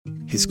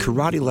his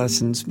karate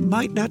lessons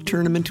might not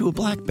turn him into a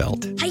black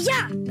belt.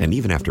 Hi-ya! And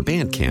even after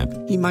band camp,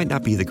 he might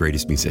not be the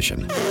greatest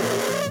musician.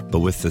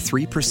 But with the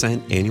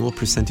 3% annual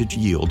percentage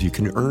yield you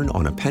can earn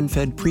on a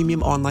PenFed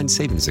premium online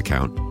savings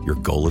account, your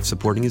goal of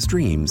supporting his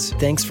dreams...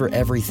 Thanks for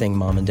everything,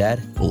 Mom and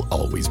Dad. ...will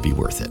always be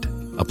worth it.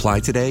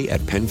 Apply today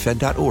at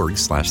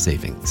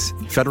PenFed.org/savings.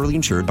 Federally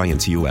insured by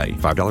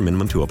NCUA. $5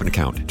 minimum to open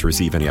account. To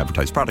receive any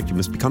advertised product, you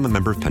must become a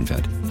member of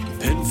PenFed.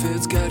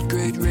 PenFed's got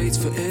great rates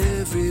for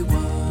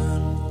everyone.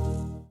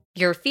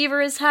 Your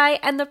fever is high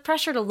and the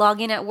pressure to log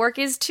in at work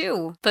is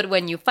too. But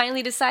when you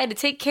finally decide to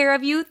take care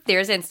of you,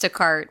 there's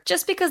Instacart.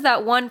 Just because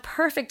that one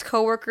perfect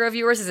coworker of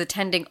yours is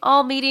attending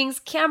all meetings,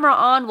 camera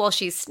on while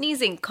she's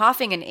sneezing,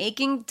 coughing, and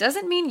aching,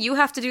 doesn't mean you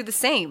have to do the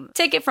same.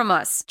 Take it from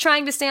us.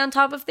 Trying to stay on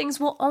top of things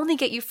will only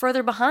get you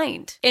further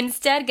behind.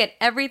 Instead, get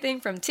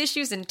everything from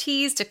tissues and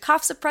teas to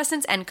cough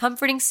suppressants and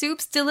comforting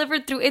soups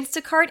delivered through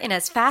Instacart in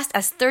as fast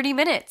as 30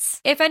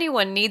 minutes. If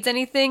anyone needs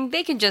anything,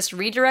 they can just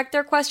redirect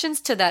their questions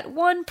to that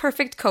one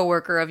perfect coworker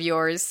of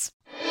yours.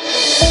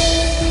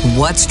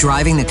 What's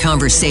driving the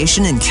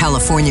conversation in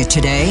California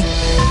today?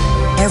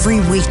 Every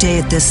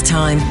weekday at this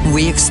time,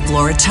 we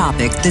explore a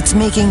topic that's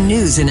making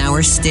news in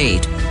our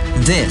state.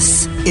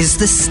 This is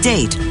the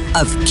state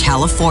of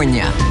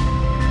California.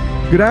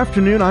 Good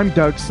afternoon. I'm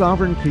Doug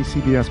Sovern,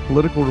 KCBS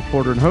political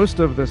reporter and host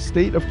of the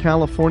State of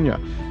California.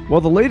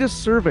 Well, the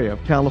latest survey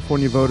of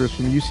California voters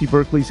from UC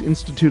Berkeley's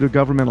Institute of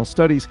Governmental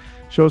Studies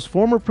shows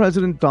former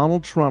President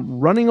Donald Trump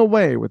running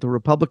away with the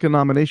Republican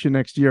nomination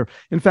next year.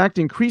 In fact,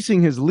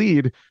 increasing his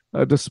lead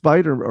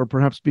despite or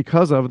perhaps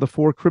because of the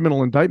 4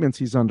 criminal indictments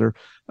he's under.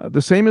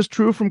 The same is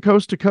true from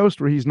coast to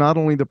coast, where he's not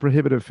only the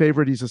prohibitive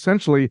favorite, he's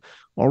essentially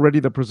already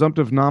the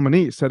presumptive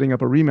nominee, setting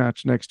up a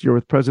rematch next year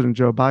with President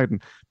Joe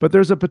Biden. But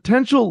there's a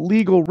potential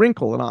legal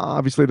wrinkle, and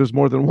obviously there's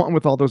more than one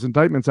with all those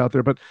indictments out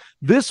there, but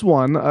this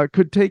one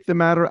could take the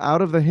matter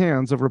out of the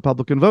hands of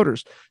Republican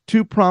voters.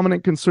 2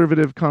 prominent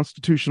conservative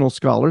constitutional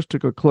scholars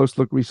took a close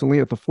look recently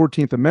at the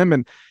 14th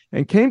Amendment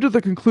and came to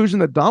the conclusion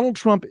that Donald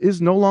Trump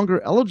is no longer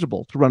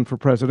eligible to run for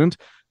president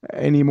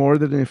any more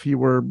than if he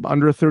were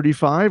under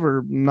 35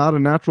 or not a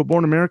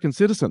natural-born American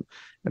citizen.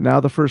 And now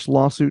the first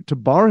lawsuit to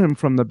bar him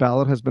from the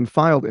ballot has been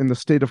filed in the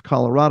state of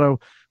Colorado.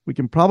 We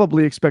can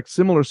probably expect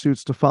similar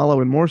suits to follow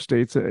in more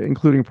states,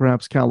 including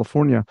perhaps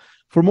California.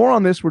 For more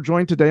on this, we're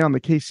joined today on the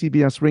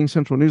KCBS Ring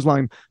Central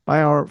Newsline by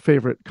our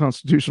favorite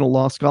constitutional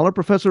law scholar,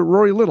 Professor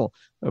Rory Little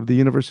of the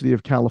University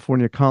of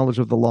California College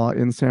of the Law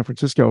in San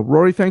Francisco.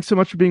 Rory, thanks so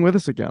much for being with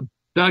us again.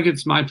 Doug,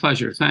 it's my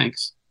pleasure.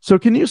 Thanks. So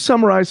can you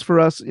summarize for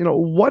us,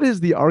 what is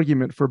the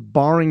argument for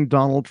barring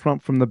Donald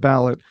Trump from the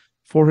ballot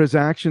for his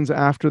actions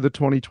after the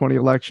 2020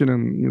 election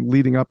and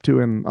leading up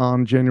to and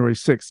on January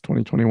 6th,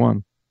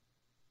 2021?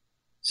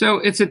 So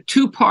it's a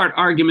 2-part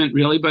argument,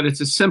 really, but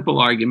it's a simple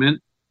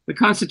argument. The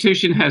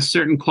Constitution has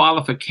certain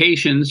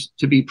qualifications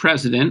to be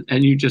president,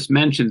 and you just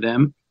mentioned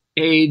them: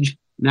 age,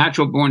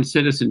 natural-born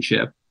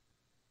citizenship.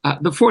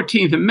 The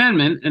 14th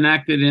Amendment,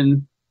 enacted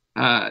in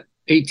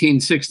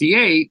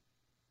 1868,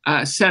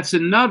 sets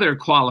another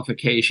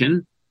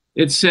qualification.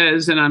 It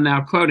says, and I'm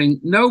now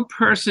quoting, "No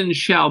person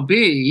shall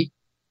be,"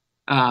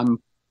 and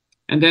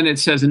then it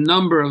says a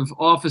number of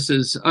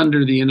offices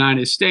under the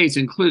United States,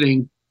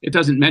 including, it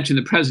doesn't mention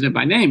the president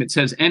by name, it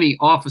says any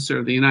officer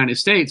of the United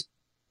States.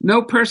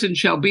 No person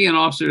shall be an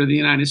officer of the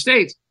United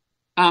States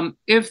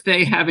if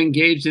they have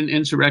engaged in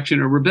insurrection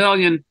or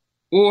rebellion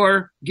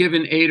or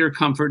given aid or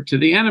comfort to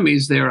the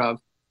enemies thereof.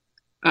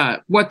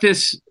 What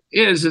this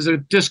is a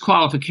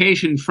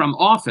disqualification from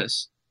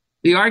office.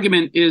 The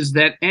argument is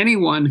that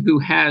anyone who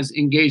has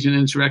engaged in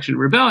insurrection or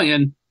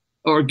rebellion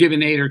or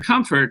given aid or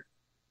comfort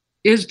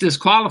is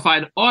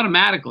disqualified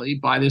automatically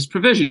by this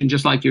provision,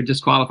 just like you're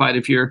disqualified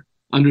if you're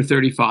under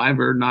 35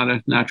 or not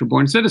a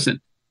natural-born citizen.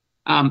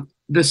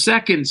 The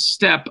second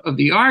step of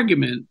the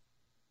argument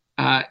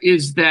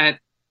is that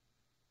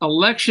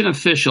election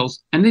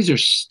officials, and these are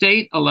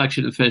state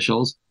election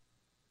officials,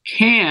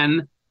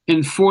 can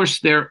enforce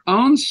their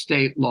own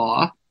state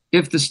law.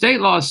 If the state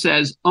law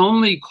says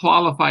only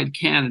qualified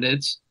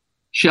candidates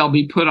shall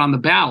be put on the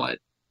ballot,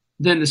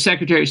 then the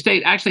Secretary of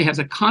State actually has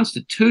a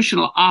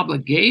constitutional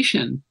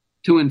obligation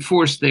to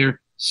enforce their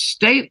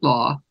state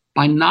law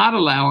by not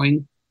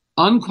allowing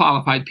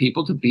unqualified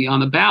people to be on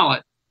the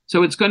ballot.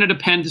 So it's going to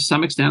depend to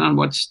some extent on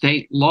what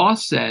state law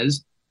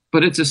says,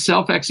 but it's a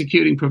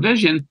self-executing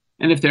provision.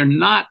 And if they're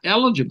not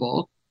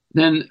eligible,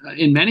 then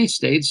in many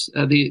states,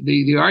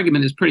 the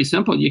argument is pretty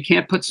simple. You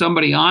can't put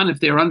somebody on if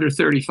they're under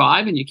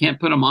 35, and you can't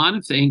put them on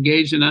if they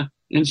engage in an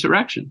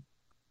insurrection.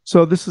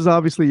 So this is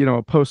obviously,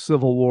 a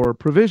post-Civil War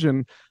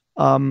provision.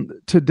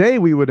 Today,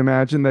 we would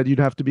imagine that you'd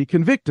have to be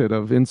convicted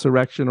of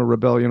insurrection or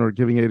rebellion or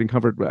giving aid and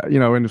comfort,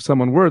 and if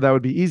someone were, that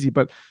would be easy.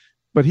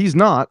 But he's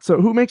not. So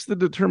who makes the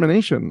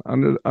determination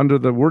under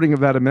the wording of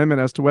that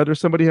amendment as to whether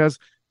somebody has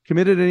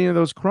committed any of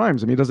those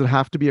crimes? I mean, does it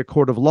have to be a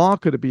court of law?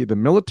 Could it be the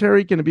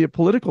military? Can it be a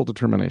political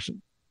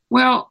determination?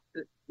 Well,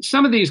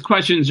 some of these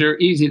questions are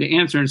easy to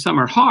answer and some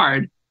are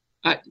hard.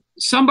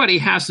 Somebody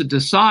has to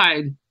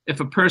decide if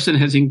a person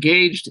has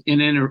engaged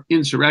in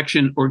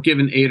insurrection or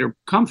given aid or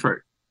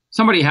comfort.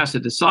 Somebody has to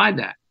decide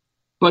that.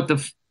 But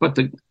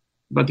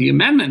the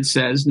amendment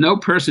says no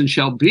person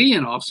shall be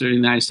an officer of the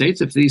United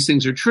States if these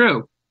things are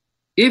true.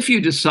 If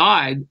you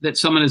decide that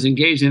someone is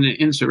engaged in an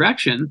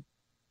insurrection,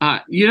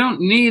 you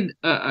don't need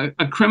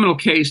a criminal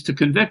case to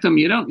convict them.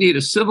 You don't need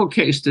a civil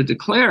case to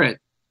declare it.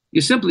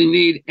 You simply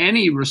need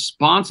any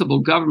responsible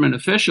government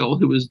official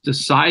who is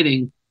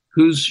deciding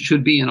who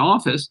should be in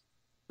office,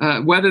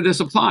 whether this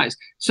applies.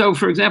 So,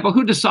 for example,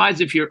 who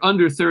decides if you're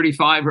under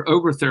 35 or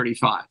over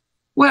 35?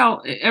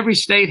 Well, every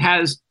state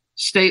has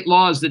state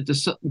laws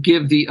that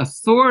give the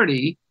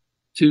authority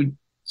to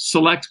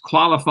select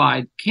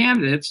qualified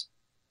candidates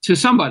to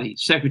somebody,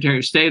 Secretary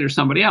of State or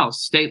somebody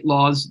else. State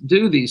laws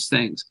do these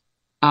things.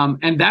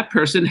 And that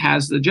person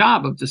has the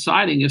job of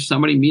deciding if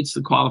somebody meets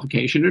the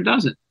qualification or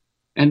doesn't.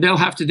 And they'll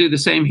have to do the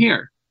same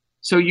here.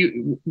 So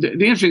the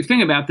interesting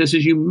thing about this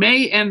is you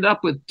may end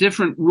up with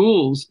different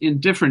rules in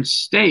different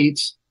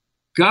states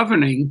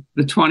governing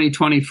the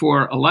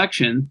 2024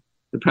 election,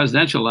 the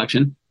presidential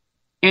election.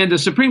 And the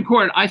Supreme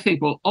Court, I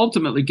think, will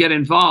ultimately get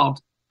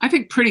involved, I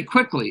think, pretty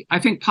quickly. I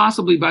think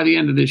possibly by the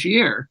end of this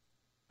year.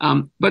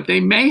 But they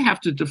may have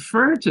to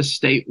defer to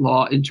state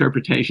law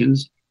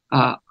interpretations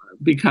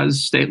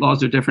because state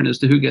laws are different as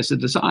to who gets to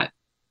decide.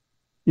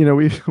 You know,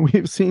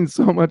 we've seen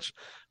so much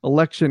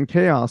election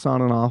chaos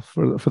on and off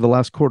for the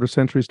last quarter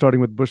century, starting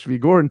with Bush v.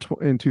 Gore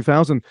in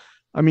 2000.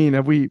 I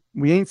mean,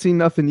 we ain't seen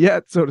nothing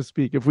yet, so to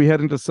speak, if we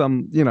head into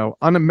some,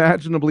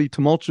 unimaginably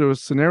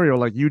tumultuous scenario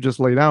like you just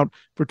laid out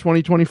for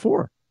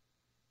 2024.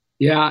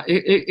 Yeah,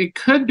 it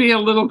could be a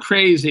little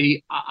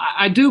crazy.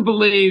 I do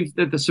believe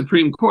that the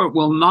Supreme Court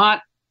will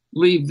not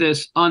leave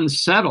this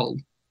unsettled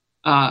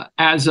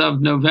as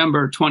of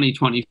November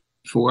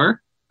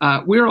 2024.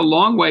 We're a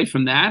long way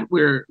from that.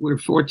 We're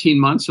 14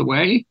 months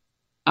away.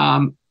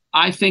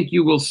 I think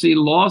you will see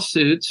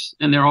lawsuits,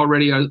 and there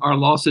already are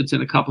lawsuits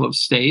in a couple of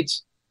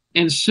states.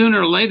 And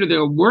sooner or later,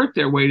 they'll work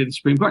their way to the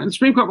Supreme Court. And the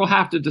Supreme Court will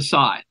have to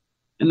decide.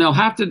 And they'll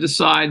have to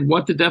decide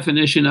what the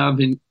definition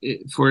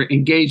for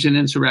engaged in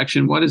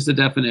insurrection, what is the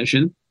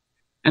definition?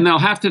 And they'll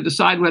have to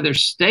decide whether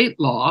state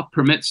law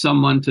permits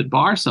someone to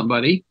bar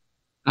somebody.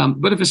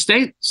 But if a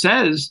state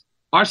says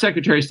our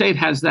Secretary of State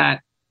has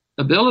that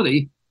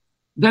ability,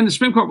 then the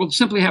Supreme Court will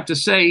simply have to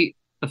say,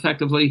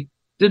 effectively,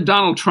 did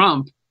Donald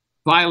Trump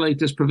violate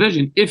this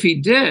provision? If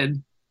he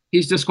did,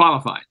 he's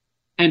disqualified.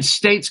 And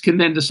states can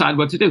then decide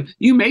what to do.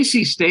 You may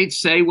see states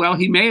say, well,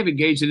 he may have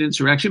engaged in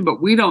insurrection,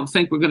 but we don't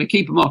think we're going to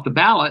keep him off the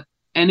ballot.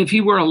 And if he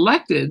were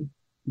elected,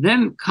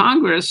 then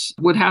Congress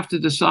would have to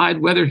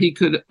decide whether he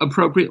could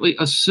appropriately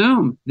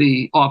assume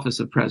the office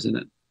of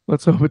president.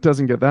 Let's hope it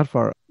doesn't get that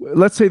far.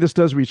 Let's say this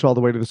does reach all the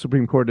way to the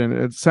Supreme Court, and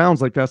it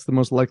sounds like that's the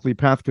most likely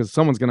path because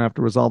someone's going to have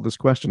to resolve this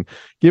question.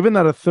 Given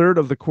that a third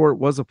of the court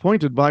was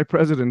appointed by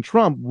President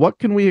Trump, what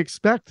can we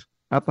expect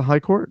at the High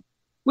Court?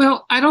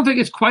 Well, I don't think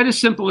it's quite as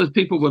simple as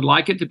people would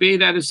like it to be.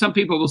 That is, some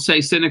people will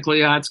say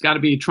cynically, it's got to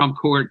be a Trump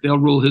court. They'll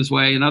rule his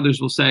way. And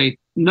others will say,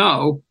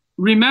 no.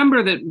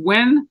 Remember that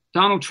when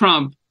Donald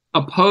Trump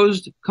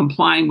opposed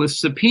complying with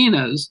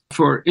subpoenas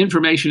for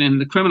information in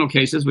the criminal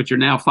cases, which are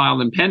now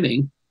filed and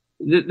pending,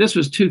 this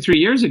was 2-3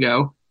 years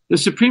ago, the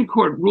Supreme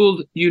Court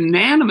ruled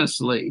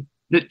unanimously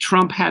that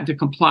Trump had to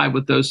comply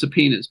with those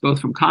subpoenas, both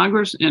from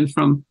Congress and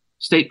from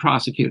state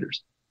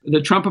prosecutors.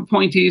 The Trump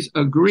appointees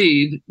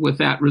agreed with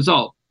that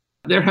result.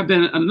 There have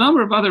been a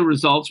number of other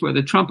results where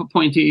the Trump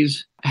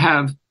appointees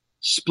have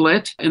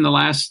split in the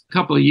last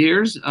couple of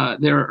years.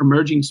 There are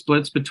emerging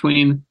splits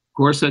between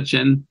Gorsuch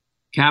and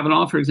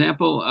Kavanaugh, for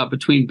example,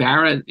 between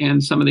Barrett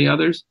and some of the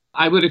others.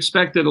 I would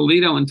expect that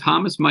Alito and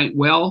Thomas might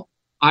well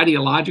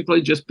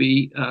ideologically just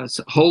be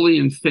wholly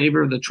in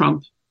favor of the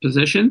Trump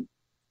position.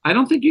 I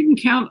don't think you can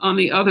count on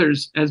the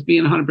others as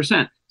being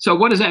 100%. So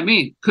what does that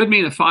mean? Could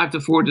mean a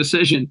 5-4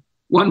 decision,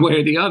 one way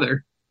or the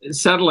other,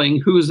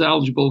 settling who's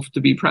eligible to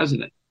be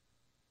president.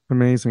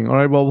 Amazing. All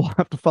right, well, we'll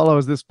have to follow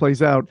as this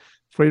plays out.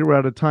 Afraid we're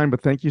out of time,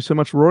 but thank you so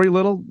much. Rory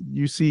Little,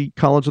 UC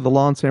College of the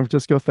Law in San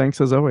Francisco.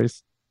 Thanks as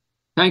always.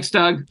 Thanks,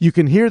 Doug. You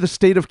can hear the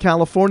State of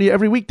California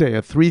every weekday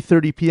at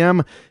 3:30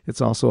 p.m.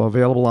 It's also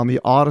available on the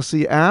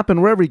Odyssey app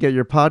and wherever you get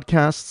your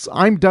podcasts.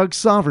 I'm Doug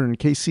Sovern,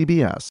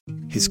 KCBS.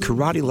 His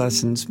karate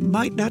lessons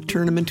might not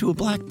turn him into a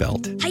black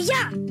belt.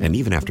 Hi-ya! And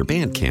even after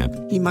band camp,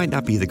 he might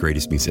not be the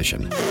greatest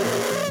musician.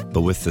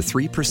 But with the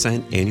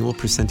 3% annual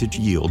percentage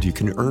yield you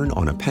can earn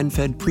on a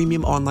PenFed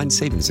premium online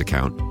savings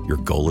account, your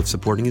goal of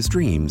supporting his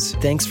dreams...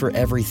 Thanks for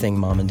everything,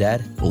 Mom and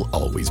Dad. ...will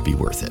always be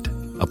worth it.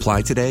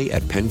 Apply today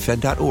at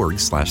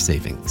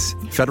PenFed.org/savings.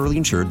 Federally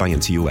insured by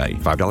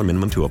NCUA. $5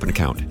 minimum to open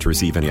account. To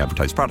receive any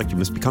advertised product, you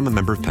must become a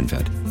member of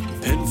PenFed.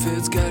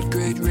 PenFed's got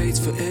great rates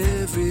for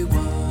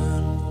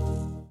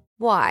everyone.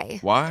 Why?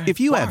 Why? If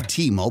you have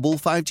T-Mobile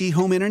 5G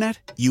home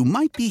internet, you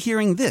might be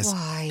hearing this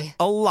Why?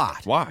 a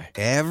lot. Why?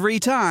 Every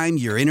time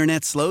your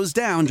internet slows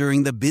down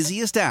during the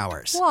busiest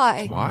hours.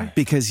 Why? Why?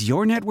 Because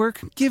your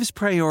network gives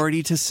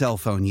priority to cell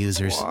phone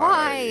users.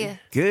 Why?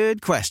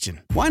 Good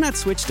question. Why not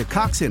switch to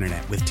Cox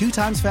Internet with 2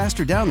 times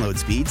faster download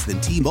speeds than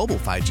T-Mobile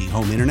 5G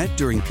home internet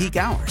during peak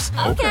hours?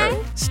 Okay.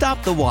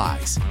 Stop the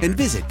whys and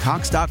visit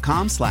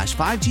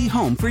cox.com/5G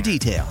home for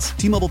details.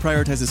 T-Mobile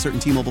prioritizes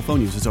certain T-Mobile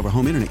phone users over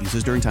home internet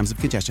users during times of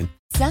congestion.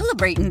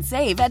 Celebrate and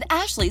save at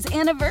Ashley's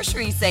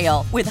Anniversary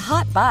Sale. With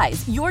Hot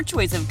Buys, your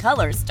choice of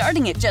colors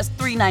starting at just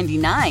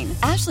 $3.99.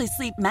 Ashley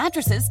Sleep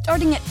mattresses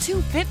starting at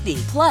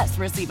 $2.50. Plus,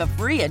 receive a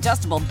free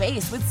adjustable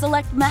base with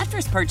select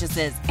mattress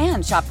purchases.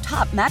 And shop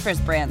top mattress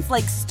brands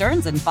like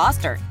Stearns &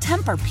 Foster,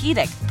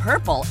 Tempur-Pedic,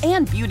 Purple,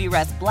 and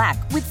Beautyrest Black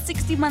with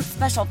 60-month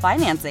special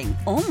financing.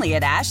 Only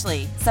at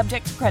Ashley.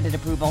 Subject to credit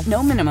approval.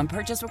 No minimum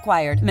purchase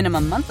required.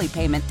 Minimum monthly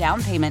payment,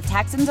 down payment,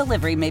 tax, and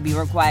delivery may be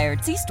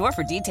required. See store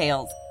for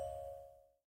details.